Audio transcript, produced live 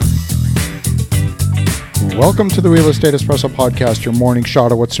Welcome to the Real Estate Espresso Podcast, your morning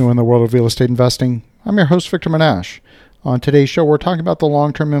shot at what's new in the world of real estate investing. I'm your host, Victor Menashe. On today's show, we're talking about the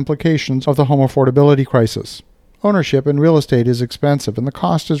long-term implications of the home affordability crisis. Ownership in real estate is expensive, and the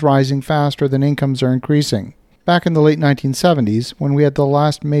cost is rising faster than incomes are increasing. Back in the late 1970s, when we had the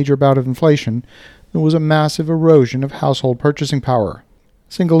last major bout of inflation, there was a massive erosion of household purchasing power.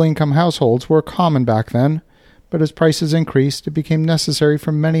 Single-income households were common back then, but as prices increased, it became necessary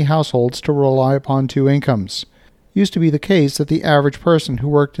for many households to rely upon two incomes. It used to be the case that the average person who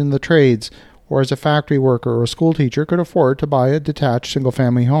worked in the trades or as a factory worker or a school teacher could afford to buy a detached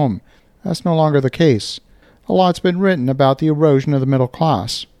single-family home. That's no longer the case. A lot's been written about the erosion of the middle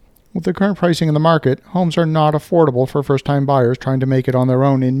class. With the current pricing in the market, homes are not affordable for first-time buyers trying to make it on their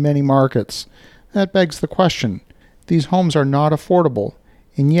own in many markets. That begs the question. These homes are not affordable,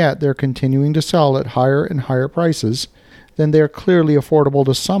 and yet they're continuing to sell at higher and higher prices. Then they're clearly affordable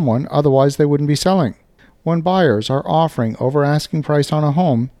to someone, otherwise they wouldn't be selling. When buyers are offering over asking price on a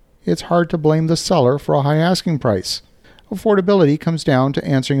home, it's hard to blame the seller for a high asking price. Affordability comes down to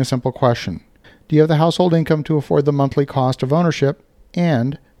answering a simple question. Do you have the household income to afford the monthly cost of ownership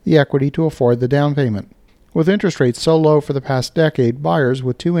and the equity to afford the down payment? With interest rates so low for the past decade, buyers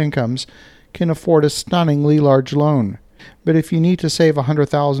with two incomes can afford a stunningly large loan. But if you need to save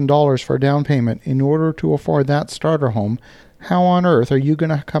 $100,000 for a down payment in order to afford that starter home, how on earth are you going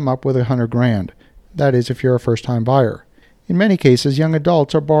to come up with $100,000? That is, if you're a first-time buyer. In many cases, young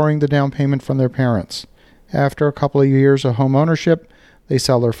adults are borrowing the down payment from their parents. After a couple of years of home ownership, they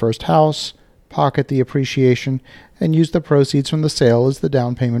sell their first house, pocket the appreciation, and use the proceeds from the sale as the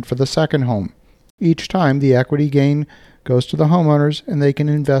down payment for the second home. Each time, the equity gain goes to the homeowners, and they can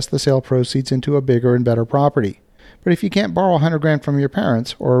invest the sale proceeds into a bigger and better property. But if you can't borrow $100,000 from your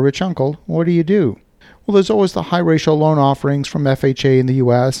parents or a rich uncle, what do? Well, there's always the high-ratio loan offerings from FHA in the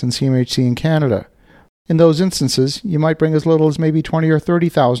U.S. and CMHC in Canada. In those instances, you might bring as little as maybe $20,000 or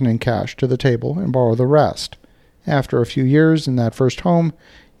 $30,000 in cash to the table and borrow the rest. After a few years in that first home,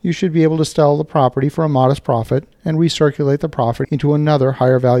 you should be able to sell the property for a modest profit and recirculate the profit into another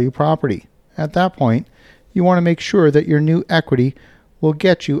higher value property. At that point, you want to make sure that your new equity will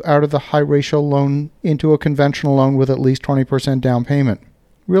get you out of the high-ratio loan into a conventional loan with at least 20% down payment.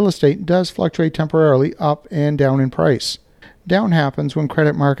 Real estate does fluctuate temporarily up and down in price. Down happens when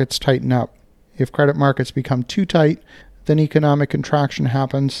credit markets tighten up. If credit markets become too tight, then economic contraction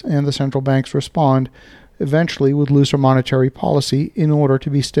happens and the central banks respond, eventually with looser monetary policy in order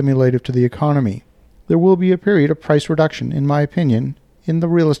to be stimulative to the economy. There will be a period of price reduction, in my opinion, in the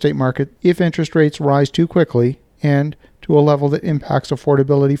real estate market if interest rates rise too quickly and to a level that impacts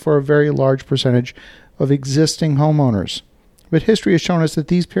affordability for a very large percentage of existing homeowners. But history has shown us that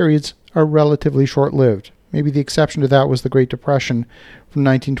these periods are relatively short-lived. Maybe the exception to that was the Great Depression from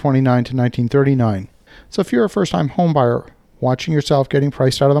 1929 to 1939. So if you're a first-time homebuyer watching yourself getting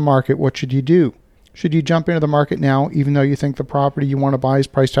priced out of the market, what should you do? Should you jump into the market now even though you think the property you want to buy is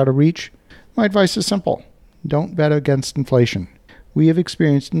priced out of reach? My advice is simple. Don't bet against inflation. We have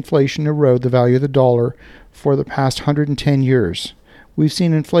experienced inflation erode the value of the dollar for the past 110 years. We've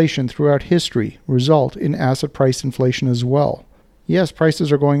seen inflation throughout history result in asset price inflation as well. Yes, prices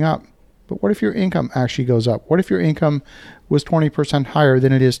are going up, but what if your income actually goes up? What if your income was 20% higher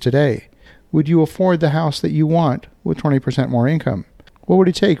than it is today? Would you afford the house that you want with 20% more income? What would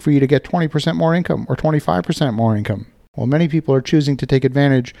it take for you to get 20% more income or 25% more income? Well, many people are choosing to take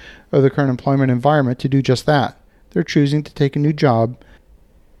advantage of the current employment environment to do just that. They're choosing to take a new job,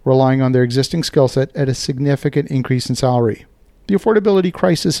 relying on their existing skill set at a significant increase in salary. The affordability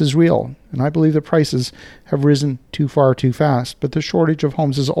crisis is real, and I believe the prices have risen too far too fast, but the shortage of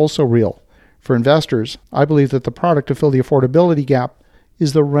homes is also real. For investors, I believe that the product to fill the affordability gap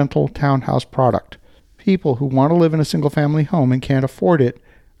is the rental townhouse product. People who want to live in a single-family home and can't afford it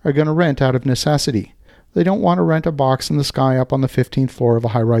are going to rent out of necessity. They don't want to rent a box in the sky up on the 15th floor of a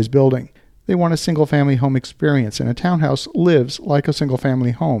high-rise building. They want a single-family home experience, and a townhouse lives like a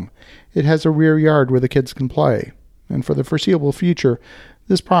single-family home. It has a rear yard where the kids can play. And for the foreseeable future,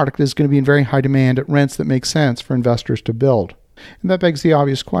 this product is going to be in very high demand at rents that make sense for investors to build. And that begs the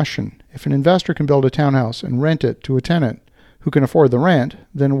obvious question. If an investor can build a townhouse and rent it to a tenant who can afford the rent,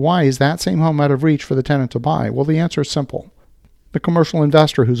 then why is that same home out of reach for the tenant to buy? Well, the answer is simple. The commercial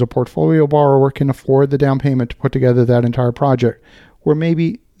investor who's a portfolio borrower can afford the down payment to put together that entire project, where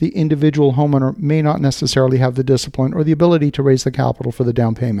maybe the individual homeowner may not necessarily have the discipline or the ability to raise the capital for the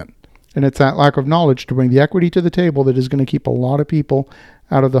down payment. And it's that lack of knowledge to bring the equity to the table that is going to keep a lot of people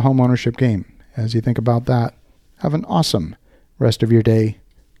out of the home ownership game. As you think about that, have an awesome rest of your day.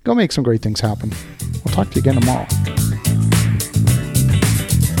 Go make some great things happen. We'll talk to you again tomorrow.